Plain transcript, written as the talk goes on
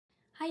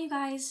Hi you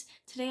guys!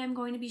 Today I'm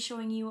going to be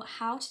showing you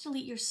how to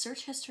delete your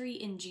search history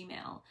in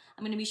Gmail.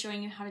 I'm going to be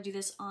showing you how to do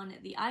this on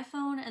the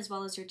iPhone as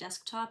well as your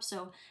desktop,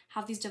 so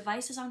have these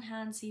devices on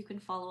hand so you can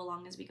follow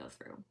along as we go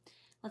through.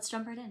 Let's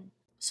jump right in.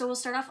 So we'll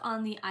start off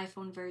on the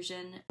iPhone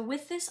version.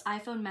 With this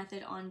iPhone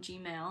method on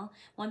Gmail,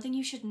 one thing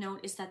you should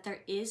note is that there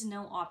is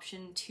no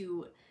option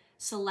to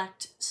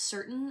select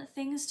certain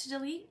things to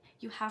delete.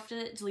 You have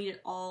to delete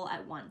it all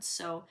at once.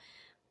 So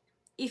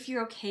if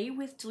you're okay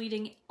with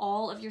deleting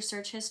all of your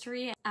search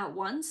history at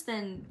once,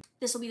 then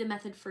this will be the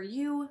method for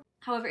you.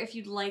 However, if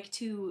you'd like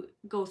to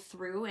go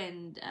through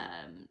and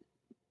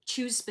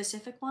choose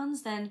specific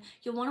ones, then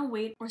you'll want to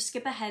wait or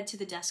skip ahead to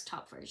the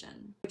desktop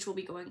version, which we'll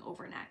be going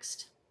over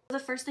next. So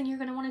the first thing you're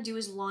going to want to do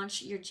is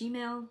launch your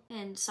Gmail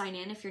and sign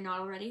in if you're not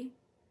already.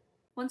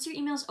 Once your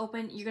email's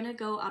open, you're going to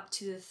go up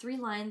to the three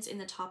lines in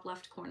the top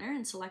left corner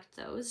and select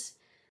those.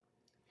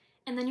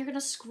 And then you're going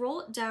to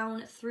scroll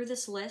down through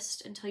this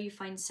list until you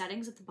find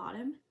settings at the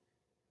bottom.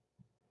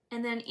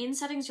 And then in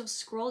settings, you'll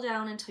scroll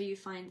down until you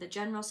find the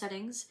general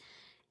settings.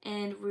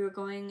 And we're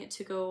going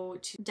to go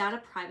to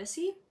data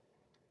privacy.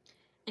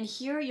 And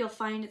here you'll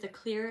find the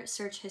clear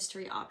search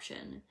history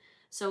option.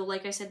 So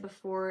like I said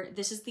before,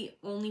 this is the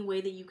only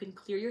way that you can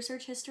clear your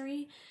search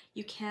history.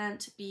 You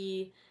can't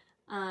be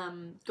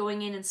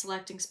going in and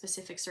selecting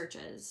specific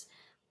searches.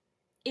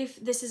 If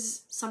this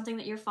is something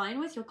that you're fine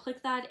with, you'll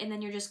click that and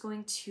then you're just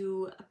going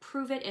to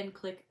approve it and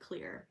click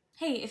clear.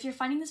 Hey, if you're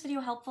finding this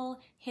video helpful,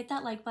 hit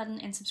that like button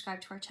and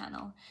subscribe to our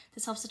channel.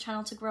 This helps the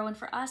channel to grow and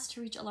for us to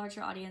reach a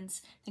larger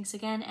audience. Thanks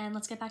again, and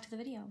let's get back to the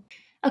video.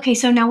 Okay,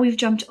 so now we've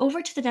jumped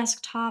over to the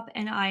desktop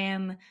and I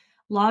am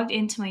logged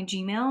into my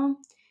Gmail.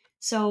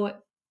 So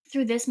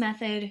through this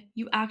method,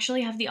 you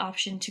actually have the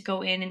option to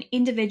go in and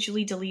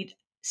individually delete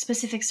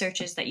specific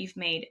searches that you've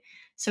made.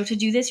 So to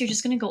do this, you're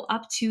just going to go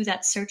up to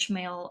that search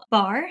mail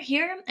bar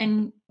here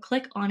and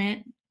click on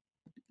it.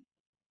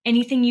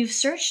 Anything you've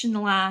searched in the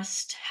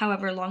last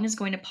however long is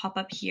going to pop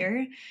up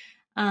here.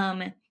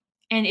 And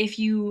if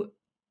you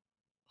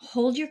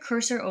hold your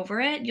cursor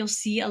over it, you'll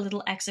see a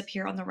little X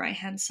appear on the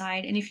right-hand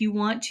side. And if you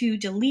want to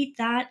delete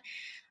that,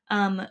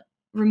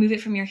 remove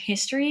it from your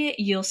history,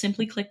 you'll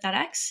simply click that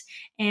X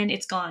and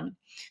it's gone.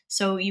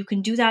 So you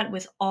can do that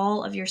with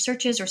all of your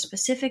searches or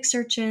specific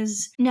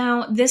searches.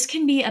 Now, this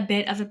can be a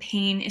bit of a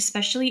pain,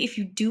 especially if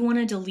you do want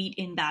to delete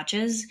in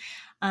batches.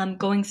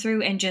 Going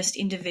through and just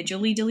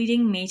individually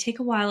deleting may take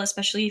a while,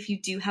 especially if you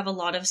do have a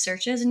lot of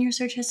searches in your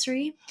search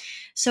history.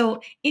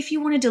 So if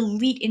you want to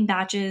delete in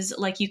batches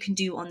like you can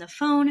do on the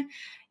phone,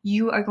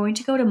 you are going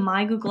to go to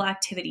My Google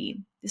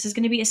Activity. This is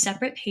going to be a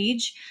separate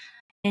page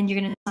and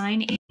you're going to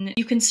sign in.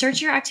 You can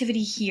search your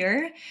activity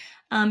here.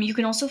 You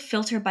can also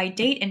filter by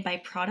date and by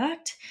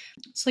product.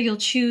 So you'll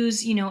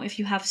choose, if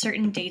you have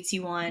certain dates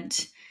you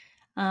want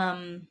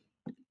to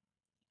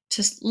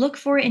look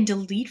for and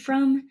delete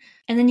from.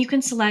 And then you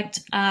can select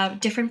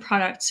different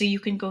products. So you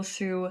can go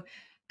through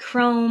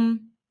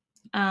Chrome,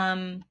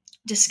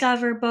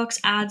 Discover, books,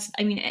 ads,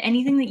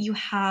 anything that you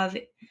have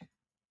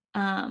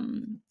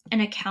an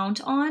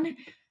account on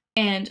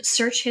and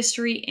search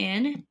history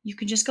in, you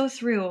can just go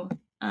through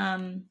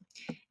and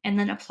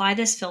then apply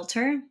this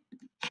filter.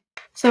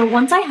 So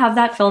once I have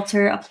that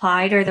filter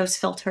applied or those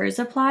filters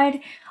applied,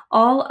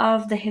 all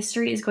of the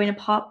history is going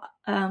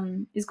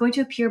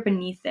to appear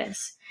beneath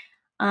this.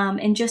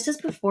 And just as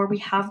before, we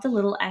have the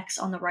little X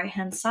on the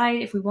right-hand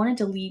side. If we want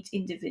to delete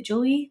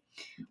individually,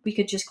 we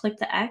could just click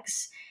the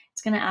X.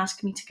 It's going to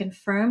ask me to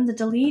confirm the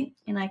delete,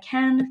 and I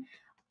can.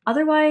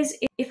 Otherwise,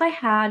 if I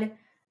had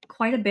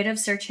quite a bit of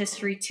search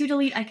history to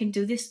delete, I can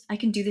do this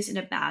in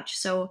a batch.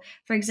 So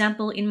for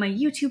example, in my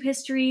YouTube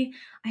history,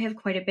 I have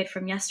quite a bit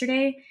from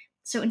yesterday.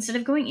 So instead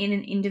of going in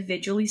and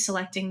individually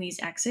selecting these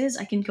X's,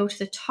 I can go to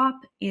the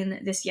top in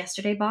this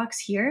yesterday box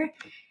here,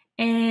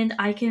 and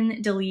I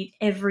can delete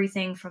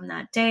everything from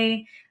that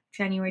day.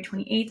 January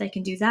 28th, I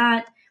can do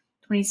that,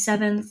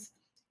 27th,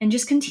 and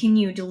just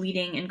continue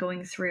deleting and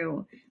going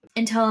through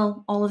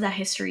until all of that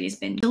history has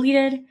been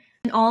deleted.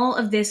 And all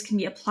of this can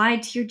be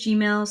applied to your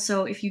Gmail.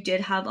 So if you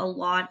did have a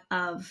lot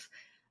of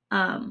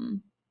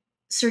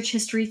search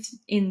history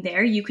in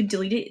there, you could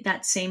delete it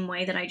that same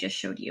way that I just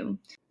showed you.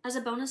 As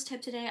a bonus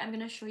tip today, I'm going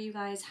to show you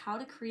guys how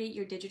to create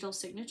your digital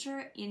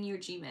signature in your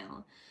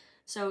Gmail.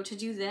 So to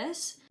do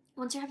this,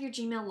 once you have your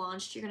Gmail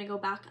launched, you're going to go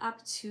back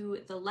up to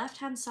the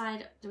left-hand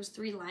side, those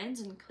three lines,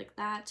 and click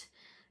that.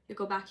 You'll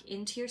go back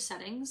into your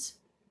settings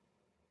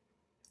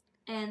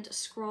and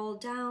scroll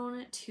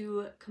down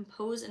to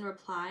Compose and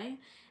Reply,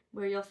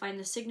 where you'll find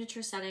the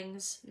signature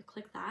settings. You'll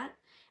click that,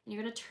 and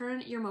you're going to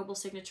turn your mobile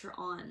signature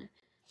on.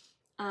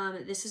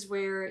 This is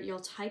where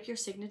you'll type your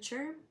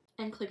signature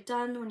and click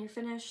Done when you're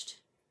finished.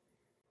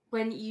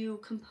 When you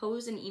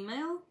compose an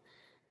email,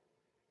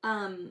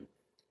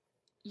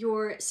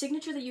 your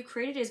signature that you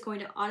created is going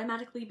to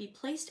automatically be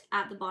placed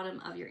at the bottom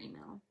of your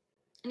email.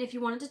 And if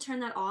you wanted to turn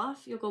that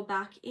off, you'll go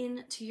back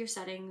into your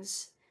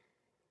settings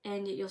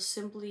and you'll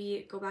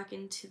simply go back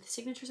into the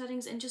signature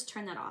settings and just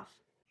turn that off.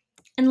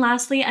 And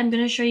lastly, I'm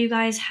going to show you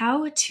guys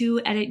how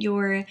to edit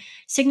your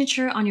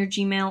signature on your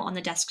Gmail on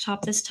the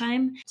desktop this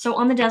time. So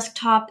on the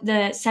desktop,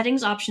 the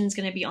settings option is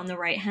going to be on the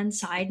right-hand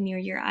side near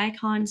your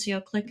icon. So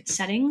you'll click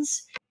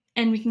settings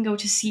and we can go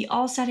to see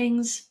all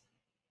settings.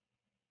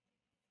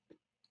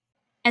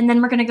 And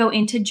then we're going to go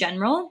into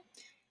general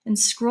and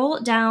scroll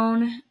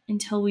down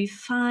until we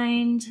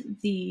find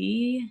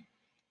the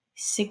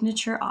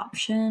signature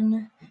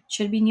option. It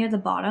should be near the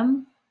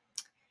bottom.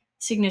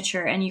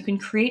 Signature, and you can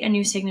create a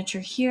new signature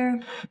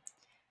here.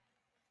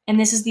 And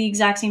this is the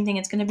exact same thing.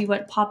 It's going to be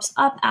what pops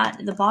up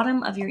at the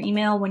bottom of your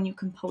email when you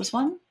compose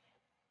one.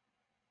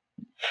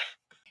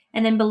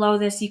 And then below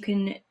this, you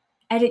can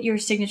edit your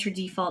signature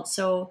default.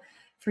 So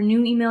for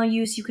new email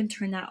use, you can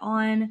turn that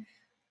on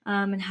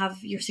and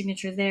have your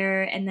signature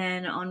there. And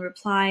then on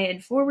reply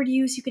and forward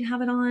use, you can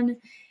have it on.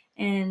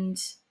 And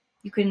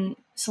you can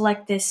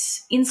select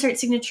this insert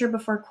signature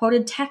before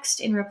quoted text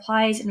in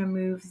replies and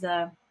remove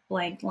the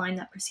blank line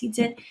that precedes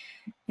it.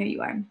 There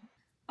you are.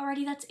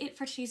 Alrighty, that's it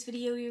for today's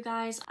video, you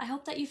guys. I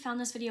hope that you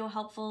found this video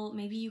helpful.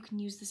 Maybe you can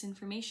use this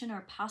information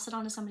or pass it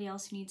on to somebody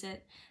else who needs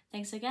it.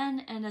 Thanks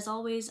again, and as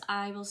always,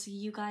 I will see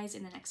you guys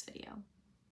in the next video.